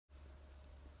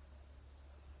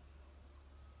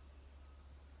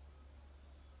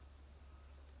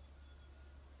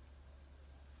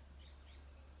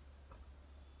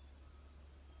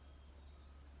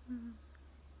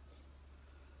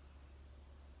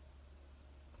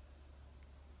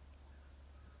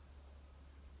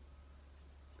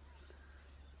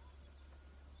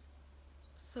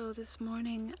So this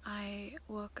morning I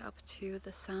woke up to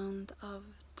the sound of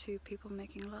two people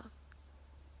making love.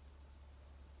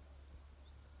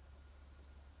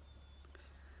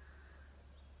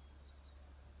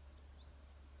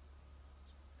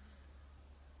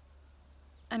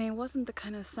 And it wasn't the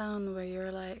kind of sound where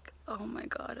you're like, oh my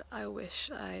god, I wish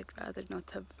I'd rather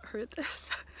not have heard this.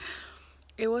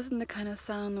 It wasn't the kind of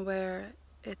sound where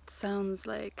it sounds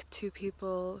like two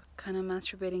people kind of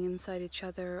masturbating inside each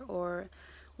other or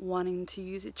wanting to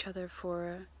use each other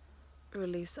for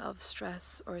release of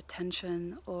stress or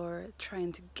tension or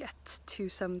trying to get to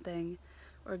something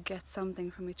or get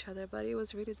something from each other. But it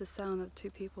was really the sound of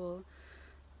two people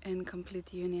in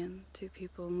complete union, two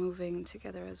people moving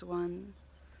together as one,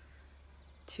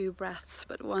 two breaths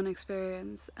but one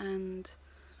experience. And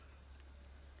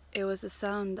it was the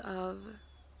sound of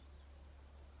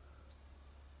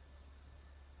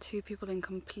two people in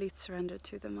complete surrender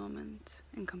to the moment,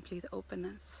 in complete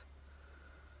openness.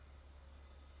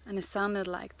 And it sounded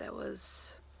like there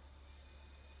was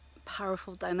a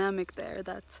powerful dynamic there,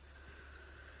 that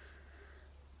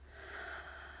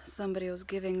somebody was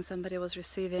giving, somebody was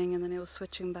receiving, and then it was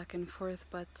switching back and forth,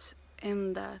 but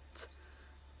in that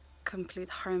complete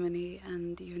harmony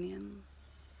and union.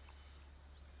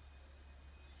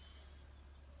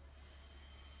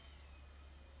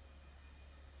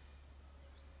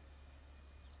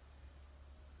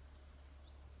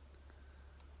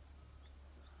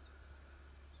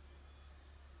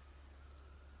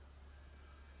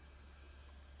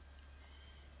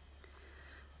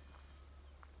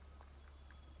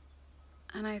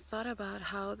 And I thought about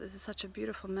how this is such a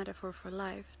beautiful metaphor for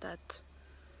life, that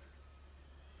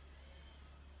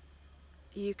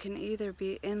you can either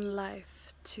be in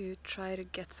life to try to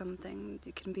get something,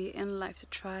 you can be in life to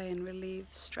try and relieve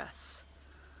stress,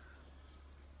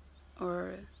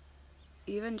 or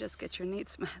even just get your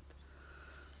needs met.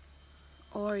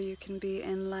 Or you can be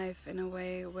in life in a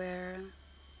way where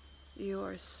you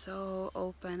are so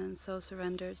open and so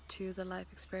surrendered to the life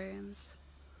experience,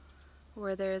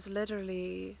 where there is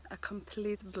literally a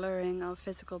complete blurring of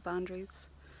physical boundaries,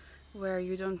 where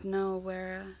you don't know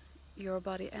where your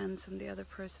body ends and the other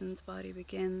person's body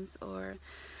begins, or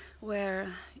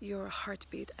where your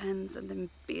heartbeat ends and the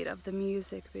beat of the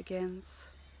music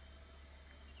begins,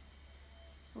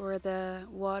 where the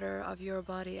water of your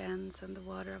body ends and the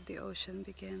water of the ocean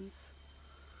begins,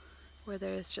 where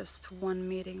there is just one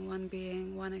meeting, one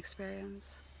being, one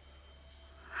experience.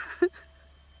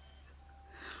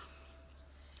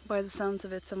 By the sounds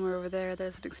of it, somewhere over there,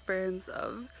 there's an experience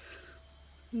of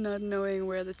not knowing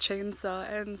where the chainsaw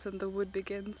ends and the wood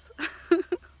begins.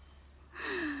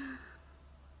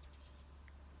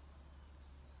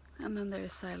 And then there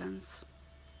is silence.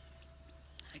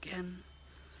 Again,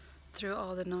 through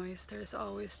all the noise, there is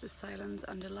always the silence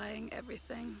underlying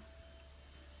everything.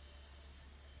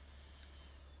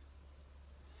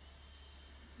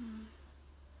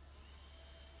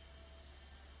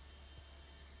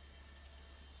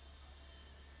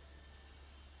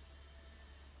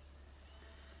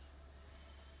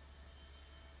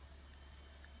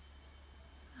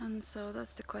 And so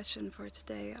that's the question for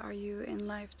today. Are you in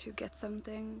life to get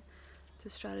something, to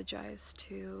strategize,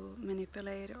 to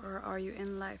manipulate, or are you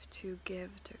in life to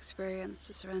give, to experience,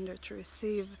 to surrender, to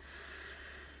receive?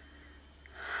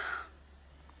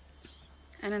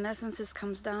 And in essence, this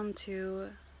comes down to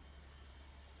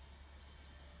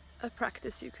a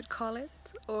practice, you could call it,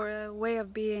 or a way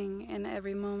of being in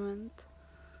every moment.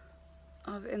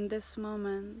 Of in this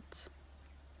moment,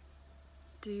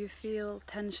 do you feel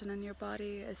tension in your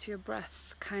body? Is your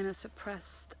breath kind of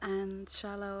suppressed and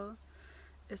shallow?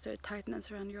 Is there tightness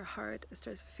around your heart? Is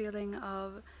there a feeling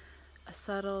of a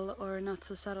subtle or not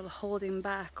so subtle holding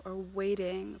back or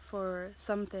waiting for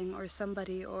something or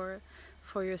somebody or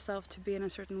for yourself to be in a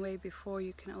certain way before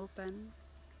you can open?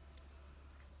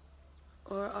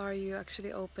 Or are you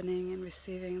actually opening and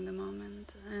receiving the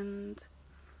moment? And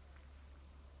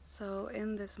so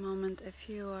in this moment, if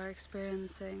you are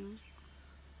experiencing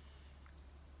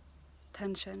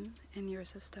tension in your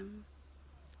system,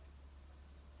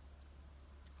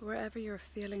 wherever you're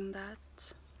feeling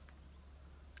that,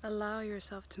 allow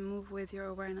yourself to move with your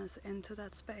awareness into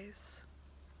that space,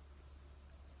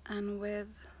 and with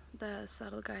the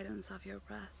subtle guidance of your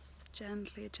breath,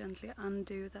 gently, gently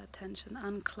undo that tension,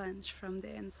 unclench from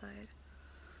the inside.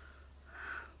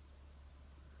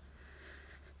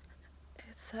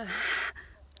 It's a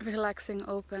relaxing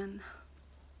open,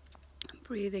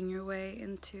 breathing your way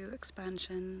into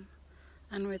expansion,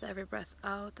 and with every breath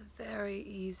out, very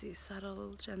easy,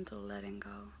 subtle, gentle letting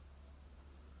go.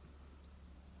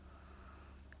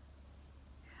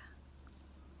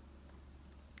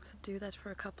 So do that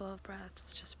for a couple of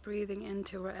breaths, just breathing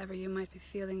into wherever you might be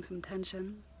feeling some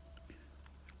tension.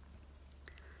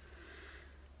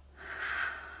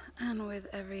 And with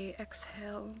every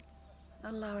exhale,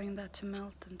 allowing that to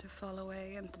melt and to fall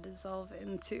away and to dissolve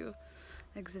into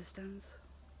existence.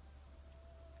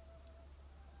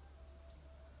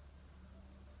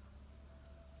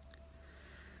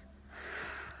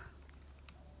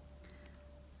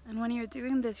 And when you're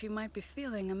doing this, you might be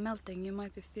feeling a melting, you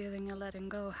might be feeling a letting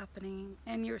go happening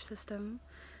in your system,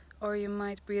 or you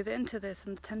might breathe into this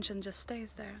and the tension just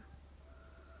stays there.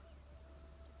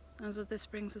 And so this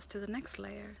brings us to the next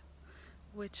layer,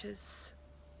 which is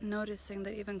noticing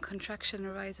that even contraction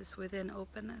arises within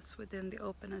openness, within the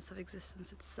openness of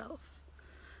existence itself.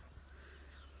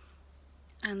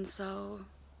 And so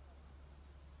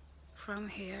from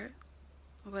here,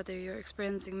 whether you're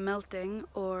experiencing melting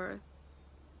or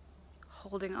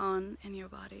holding on in your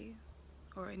body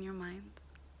or in your mind,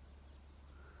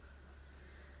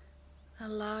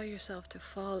 allow yourself to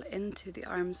fall into the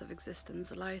arms of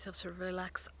existence. Allow yourself to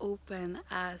relax open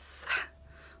as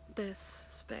this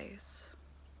space.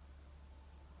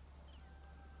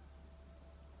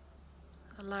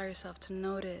 Allow yourself to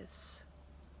notice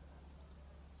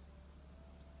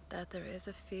that there is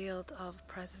a field of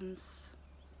presence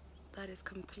that is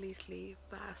completely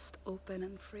vast, open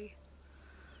and free.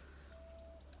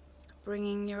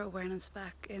 Bringing your awareness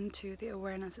back into the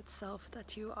awareness itself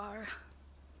that you are.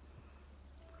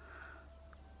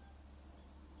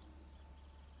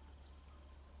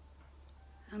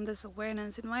 And this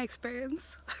awareness, in my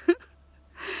experience,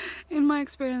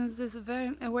 this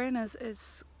awareness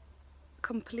is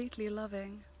completely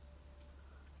loving.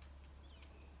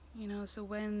 You know, so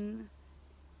when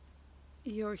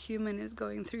your human is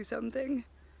going through something,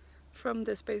 from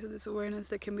this space of this awareness,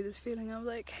 there can be this feeling of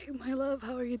like, hey, my love,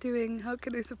 how are you doing? How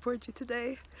can I support you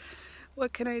today?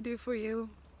 What can I do for you?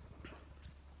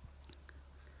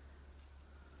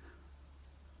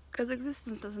 Because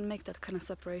existence doesn't make that kind of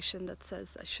separation that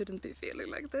says I shouldn't be feeling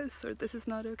like this or this is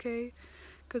not okay.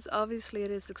 Because obviously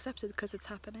it is accepted because it's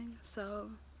happening.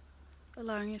 So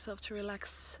allowing yourself to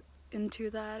relax into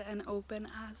that and open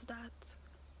as that.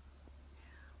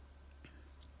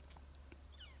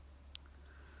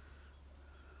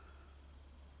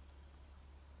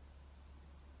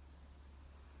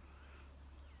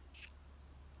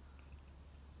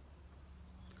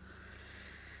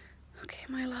 Okay,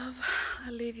 my love,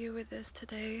 I'll leave you with this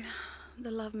today. The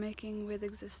lovemaking with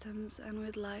existence and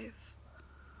with life.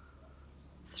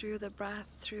 Through the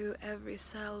breath, through every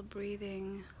cell,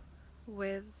 breathing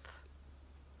with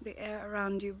the air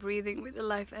around you, breathing with the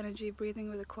life energy, breathing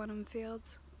with the quantum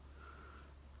fields.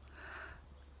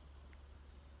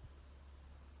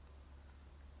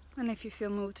 And if you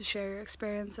feel moved to share your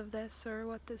experience of this or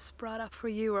what this brought up for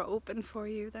you or opened for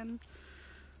you, then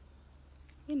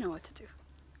you know what to do.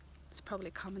 It's probably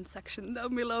a comment section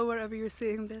down below wherever you're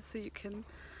seeing this, so you can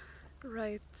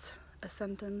write a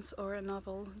sentence or a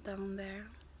novel down there.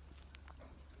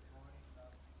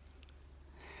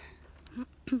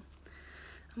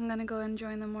 I'm gonna go and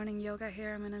join the morning yoga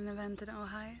here. I'm in an event in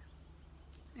Ojai,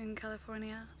 in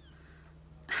California.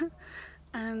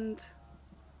 And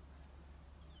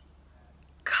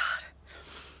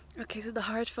okay, so the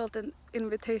heartfelt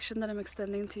invitation that I'm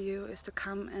extending to you is to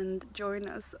come and join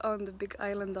us on the big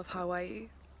island of Hawaii.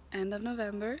 End of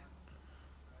November,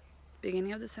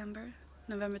 beginning of December,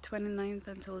 November 29th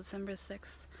until December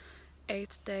 6th.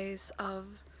 8 days of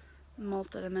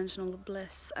multidimensional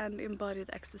bliss and embodied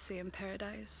ecstasy in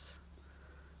paradise.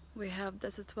 We have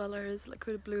desert dwellers,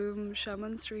 liquid bloom,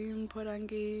 shaman stream,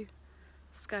 porangi,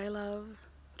 sky love,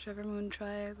 Trevor Moon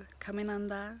tribe,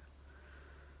 Kaminanda,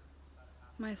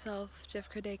 myself, Jeff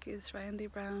Kardakis, Ryan D.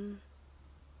 Brown.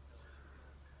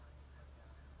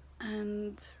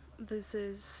 And this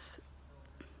is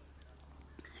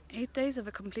 8 days of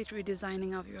a complete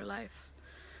redesigning of your life.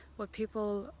 What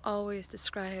people always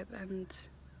describe, and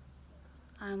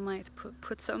I might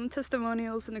put some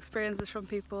testimonials and experiences from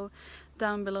people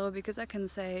down below, because I can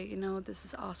say, you know, this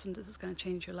is awesome, this is going to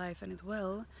change your life, and it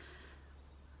will.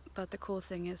 But the cool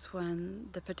thing is when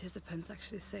the participants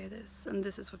actually say this, and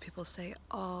this is what people say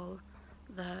all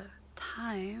the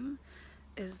time,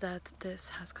 is that this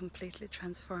has completely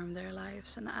transformed their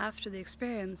lives. And after the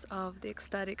experience of the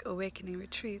Ecstatic Awakening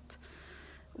Retreat,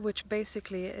 which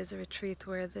basically is a retreat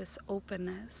where this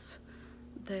openness,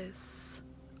 this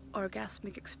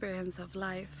orgasmic experience of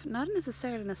life, not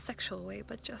necessarily in a sexual way,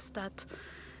 but just that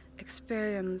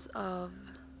experience of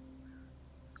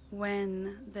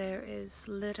when there is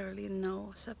literally no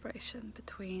separation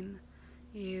between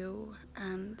you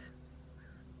and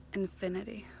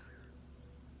infinity.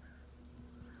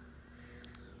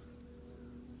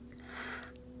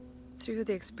 through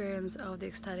the experience of the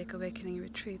ecstatic awakening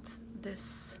retreats,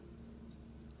 this,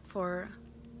 for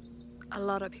a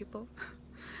lot of people,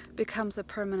 becomes a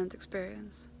permanent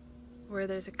experience, where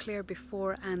there's a clear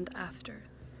before and after,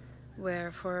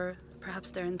 where for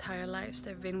perhaps their entire lives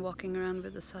they've been walking around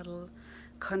with a subtle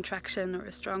contraction or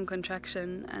a strong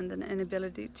contraction and an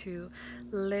inability to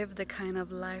live the kind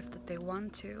of life that they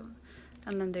want to.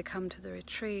 And then they come to the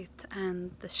retreat,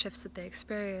 and the shifts that they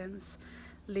experience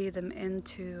lead them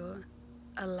into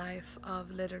a life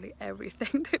of literally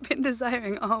everything they've been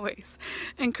desiring always.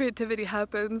 And creativity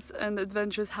happens, and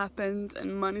adventures happen,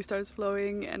 and money starts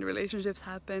flowing, and relationships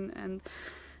happen, and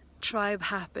tribe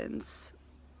happens.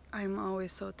 I'm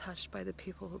always so touched by the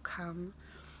people who come.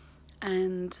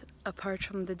 And apart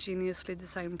from the geniusly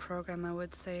designed program, I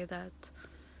would say that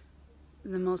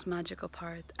the most magical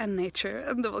part, and nature,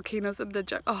 and the volcanoes, and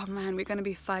the oh man, we're gonna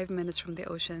be 5 minutes from the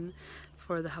ocean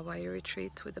for the Hawaii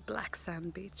retreat, with the black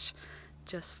sand beach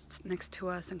just next to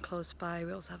us and close by.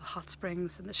 We also have hot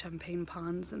springs and the champagne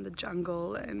ponds and the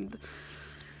jungle, and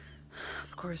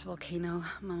of course volcano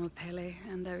Mama Pele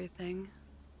and everything.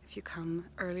 If you come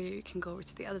earlier, you can go over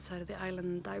to the other side of the island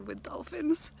and dive with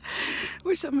dolphins,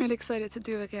 which I'm really excited to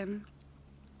do again.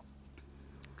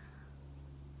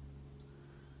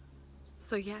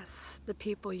 So yes, the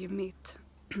people you meet,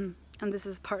 and this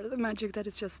is part of the magic that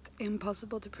is just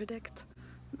impossible to predict,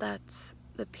 that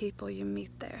the people you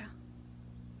meet there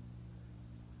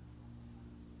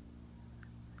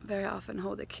very often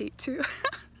hold the key to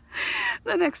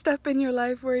the next step in your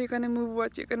life, where you're gonna move,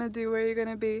 what you're gonna do, where you're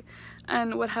gonna be.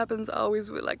 And what happens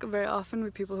always with, like, very often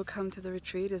with people who come to the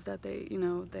retreat is that they, you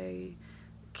know, they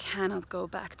cannot go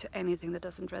back to anything that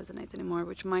doesn't resonate anymore,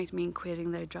 which might mean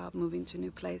quitting their job, moving to a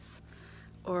new place,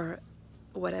 or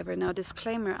whatever. Now,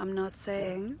 disclaimer, I'm not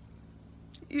saying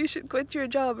you should quit your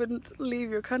job and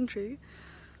leave your country.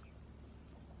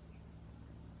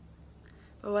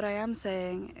 But what I am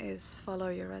saying is follow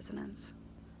your resonance.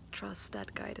 Trust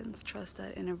that guidance, trust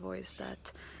that inner voice,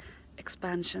 that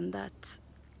expansion, that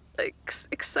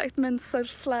excitement,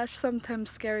 such flash, sometimes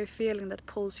scary feeling that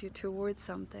pulls you towards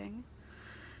something.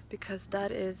 Because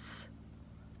that is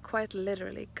quite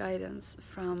literally guidance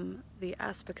from the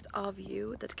aspect of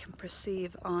you that can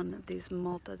perceive on these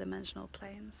multidimensional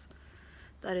planes.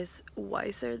 That is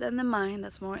wiser than the mind,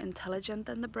 that's more intelligent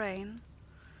than the brain,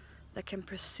 that can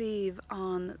perceive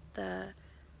on the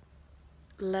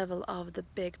level of the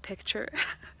big picture,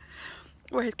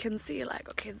 where it can see, like,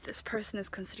 okay, this person is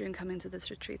considering coming to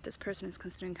this retreat, this person is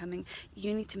considering coming,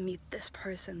 you need to meet this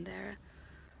person there.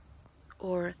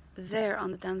 Or there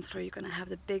on the dance floor, you're going to have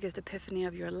the biggest epiphany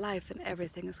of your life, and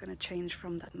everything is going to change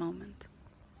from that moment.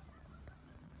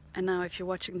 And now if you're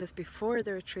watching this before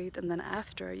the retreat and then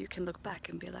after, you can look back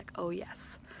and be like, oh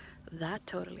yes, that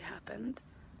totally happened.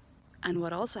 And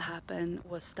what also happened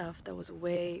was stuff that was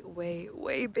way, way,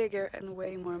 way bigger and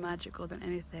way more magical than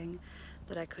anything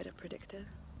that I could have predicted.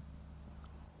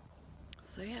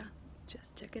 So yeah,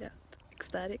 just check it out.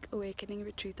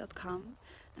 ecstaticawakeningretreat.com.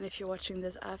 And if you're watching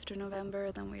this after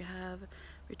November, then we have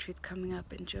retreat coming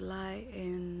up in July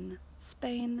in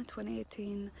Spain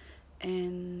 2018,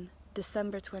 in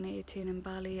December 2018 in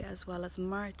Bali, as well as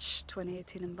March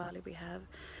 2018 in Bali. We have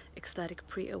ecstatic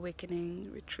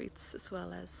pre-awakening retreats, as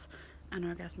well as an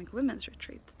orgasmic women's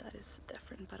retreat that is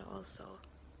different but also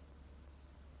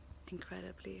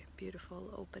incredibly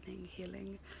beautiful, opening,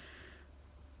 healing,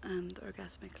 and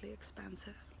orgasmically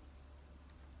expansive.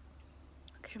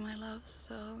 Okay, my loves,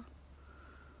 so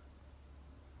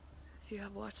if you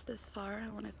have watched this far, I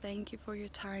want to thank you for your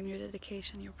time, your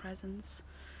dedication, your presence.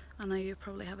 I know you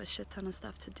probably have a shit ton of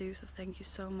stuff to do, so thank you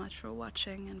so much for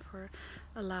watching and for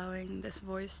allowing this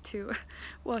voice to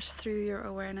wash through your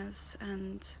awareness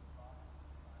and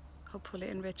hopefully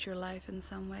enrich your life in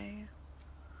some way.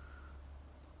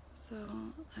 So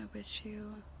I wish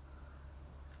you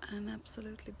an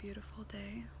absolutely beautiful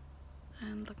day,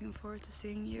 and looking forward to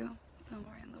seeing you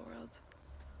somewhere in the world.